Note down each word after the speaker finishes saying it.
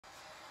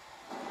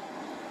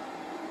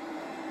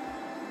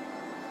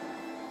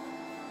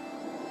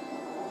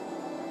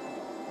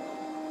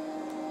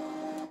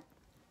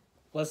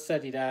What's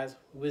up, you guys?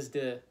 What's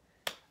the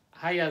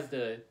how y'all's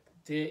doing?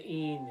 Good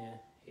evening.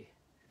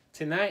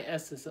 Tonight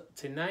as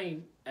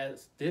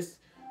this,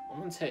 I'm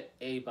gonna tell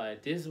everybody.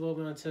 This is what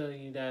I'm gonna tell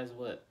you guys.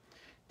 What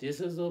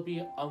this is gonna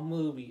be a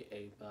movie,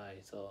 everybody.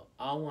 So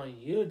I want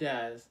you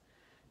guys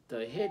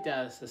to hit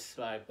that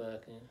subscribe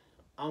button.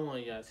 I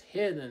want you guys to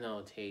hit the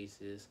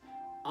notifications.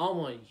 I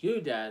want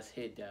you guys to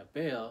hit that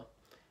bell,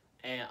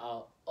 and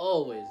I'll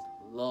always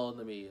love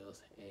the videos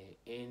and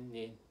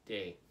any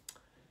day.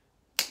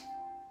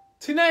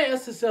 Tonight,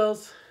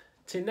 SSLs,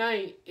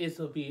 tonight is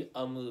will be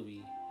a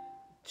movie.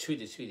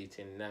 Treaty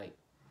tonight.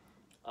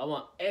 I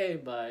want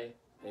everybody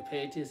to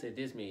pay attention to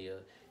this video.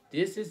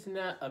 This is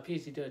not a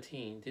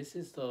PG-13. This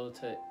is so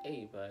to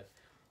everybody.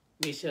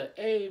 Make sure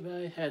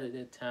everybody has a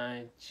good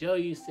time. Show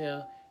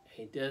yourself.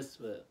 And that's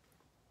what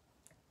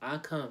I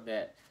come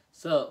back.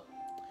 So,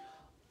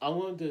 I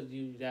want to do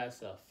you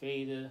guys a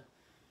favor.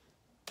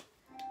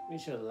 Make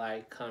sure to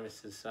like, comment,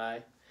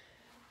 subscribe.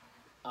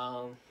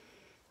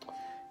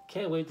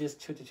 Can't wait this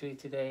treat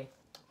today.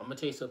 I'm gonna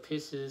take some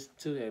pictures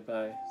too,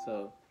 everybody.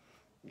 So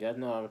you guys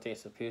know I'm gonna take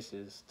some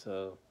pictures.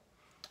 So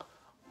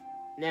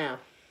now,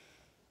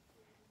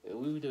 if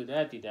we do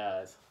that, you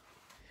guys,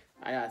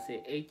 I gotta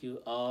say thank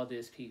you all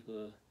these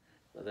people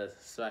that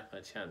subscribe my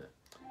channel.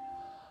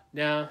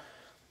 Now,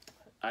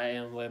 I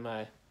am with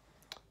my,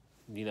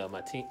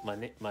 my team, my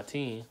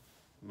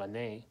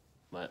name,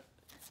 my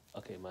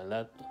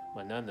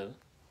nana,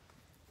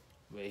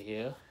 right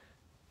here.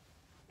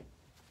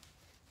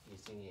 You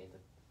see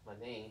my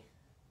name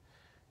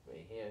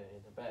right here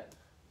in the back,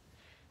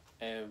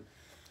 and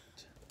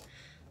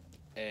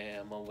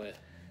I'm on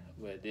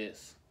with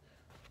this,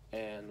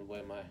 and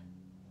with my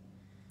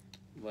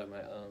my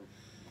my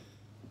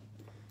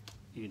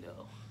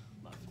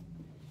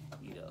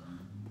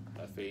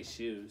my face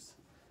shoes,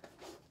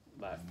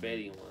 my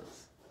fatty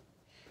ones,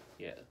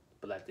 yeah,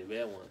 but like the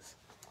red ones.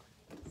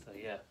 So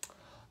yeah,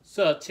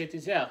 so check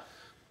this out.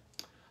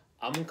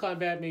 I'm gonna come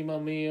back, make my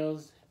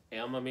meals,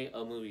 and I'm gonna make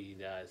a movie, you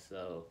guys.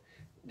 So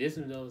this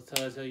is gonna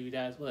tell you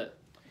guys what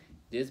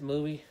this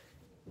movie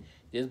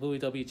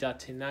don't be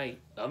dropped tonight.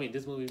 I mean,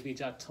 this movie will be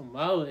dropped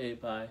tomorrow,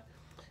 everybody.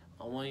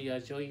 I want you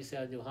guys to enjoy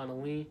yourself do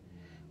Halloween.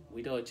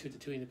 We do a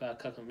treat in about a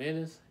couple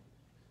minutes.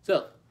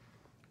 So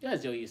you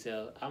guys enjoy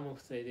yourself. I'm gonna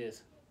say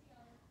this: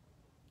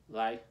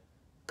 like,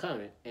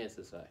 comment, and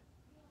subscribe.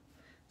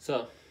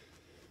 So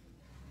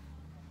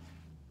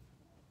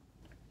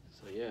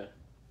yeah.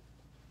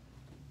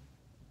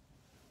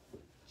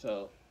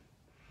 So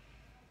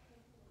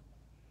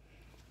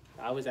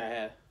I was I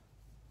have.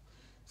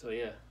 So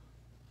yeah.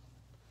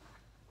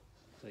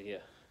 So yeah.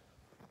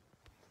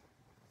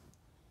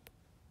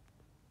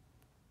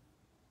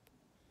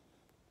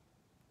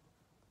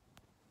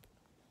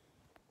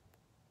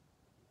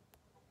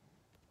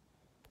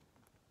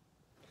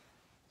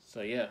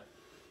 So yeah.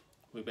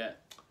 We're back.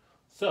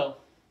 So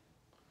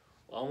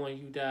I want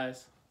you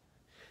guys.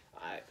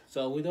 Alright.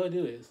 So what we gonna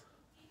do is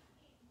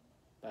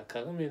by a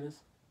couple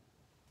minutes.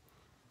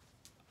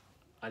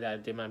 I gotta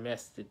get my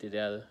message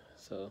together.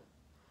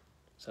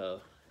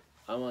 So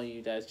I want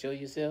you guys to show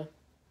yourself.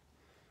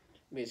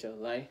 Make sure to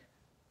like,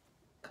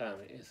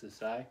 comment, and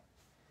subscribe.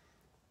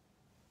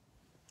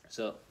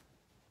 So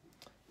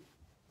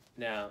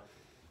now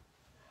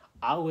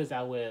I was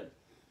out with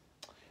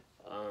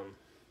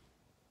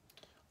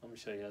let me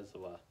show you guys a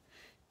while.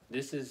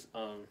 This is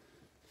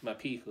my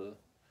Pico.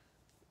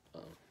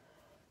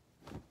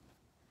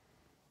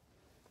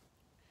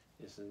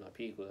 This is my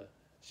Pico.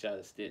 Shot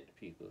a stick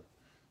Pico.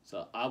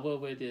 So I will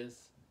wear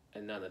this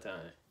another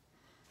time.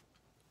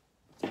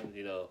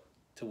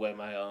 To wear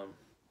my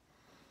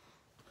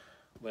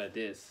wear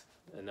this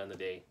another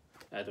day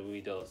after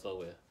we do so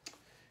well.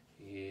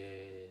 Yeah,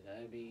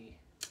 that'd be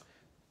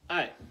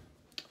alright.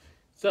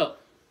 So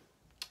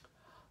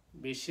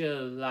be sure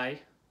to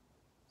like,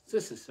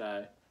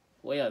 subscribe.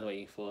 What y'all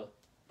waiting for?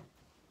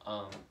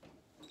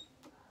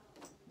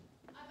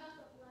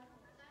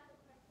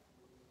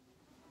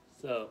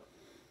 So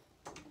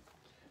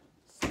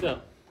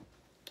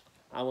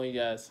I want you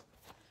guys.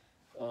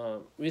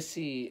 We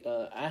see.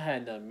 I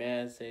had no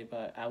mask,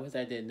 but I was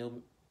at the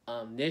new.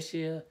 This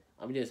year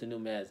I'm just a new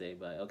mask,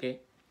 everybody. Okay.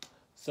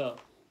 So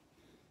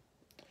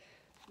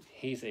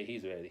he said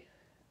he's ready.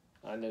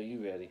 I know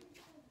you ready.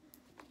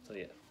 So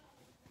yeah.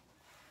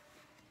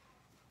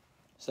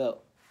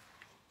 So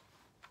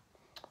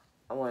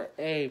I want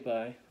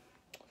everybody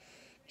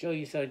enjoy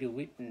yourself your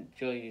week,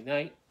 enjoy your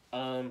night.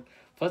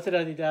 First of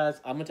all, you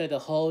guys, I'm gonna take the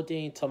whole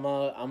thing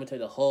tomorrow. I'm gonna take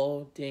the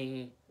whole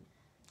thing.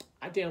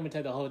 I think I'm gonna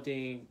take the whole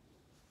thing.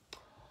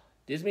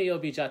 This video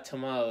will be dropped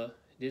tomorrow.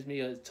 This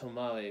video is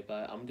tomorrow,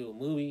 but I'm gonna do a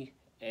movie,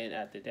 and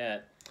after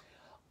that,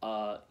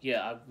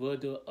 yeah, I will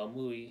do a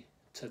movie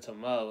to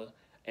tomorrow,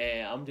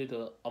 and I'm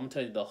gonna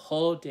tell you the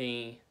whole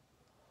thing.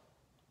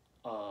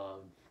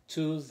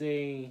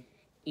 Tuesday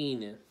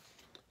evening,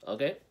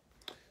 okay?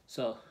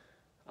 So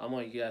I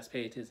want you guys to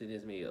pay attention to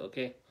this video,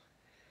 okay?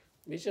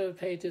 Make sure to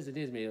pay attention to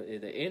this video.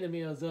 If the end of the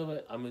video is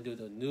over, I'm gonna do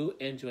the new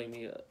Android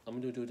meal. I'm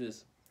gonna do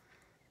this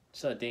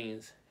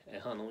sardines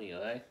and Halloween,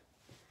 alright?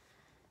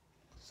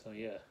 So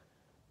yeah.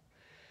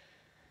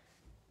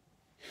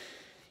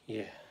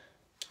 Yeah.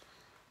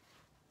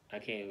 I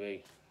can't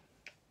wait.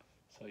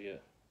 So yeah.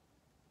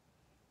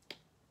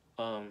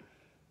 Um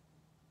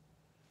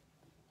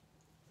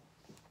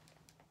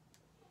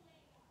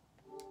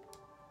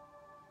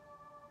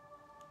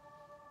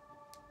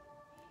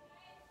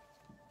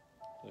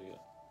so yeah.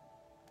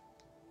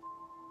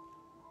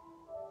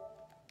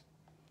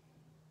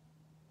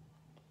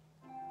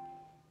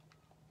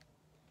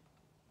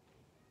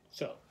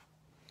 So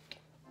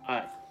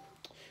alright.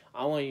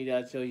 I want you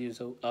guys to show you,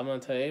 so I'm gonna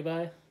tell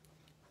everybody,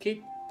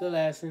 keep the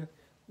last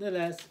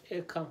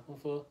is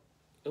comfortable.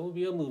 It will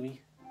be a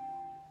movie.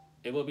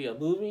 It will be a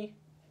movie.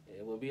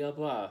 It will be a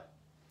blog.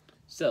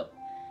 So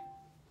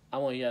I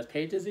want you guys to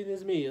pay attention to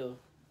this meal.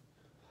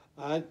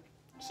 Alright.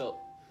 So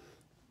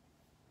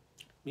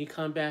we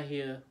come back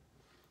here,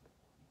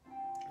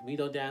 we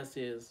go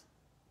downstairs,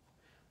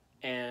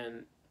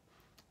 and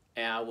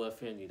I will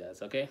film you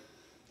guys, okay?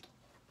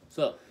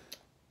 So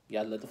you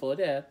guys looking for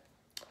that.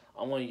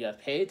 I want you guys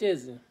to pay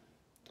attention.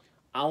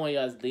 I want you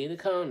guys to leave a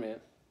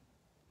comment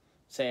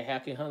saying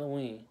Happy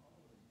Halloween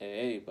and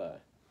everybody.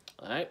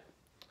 Alright?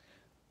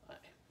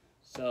 Alright.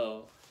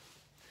 So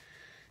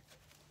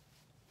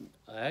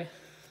alright.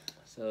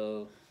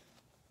 So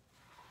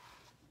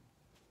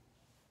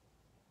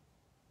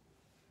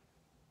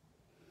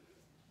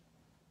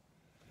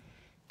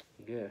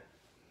yeah.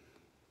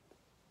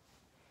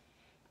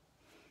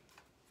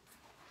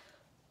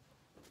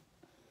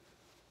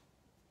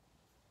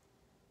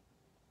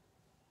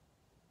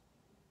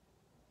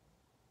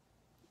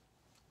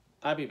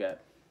 I'll be back.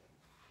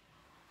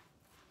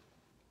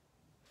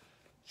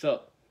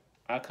 So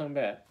I come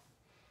back.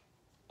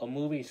 A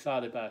movie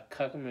started by a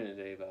couple minutes,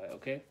 everybody,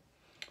 okay?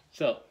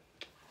 So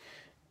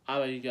I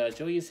want you guys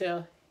enjoy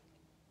yourself.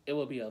 It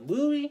will be a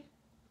movie.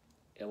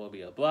 It will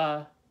be a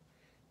blah.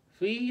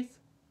 Please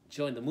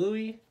join the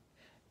movie.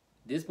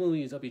 This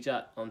movie is up your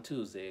shot on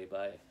Tuesday,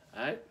 everybody.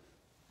 Alright?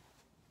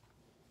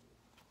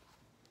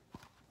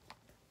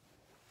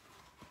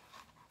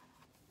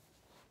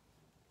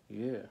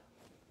 Yeah.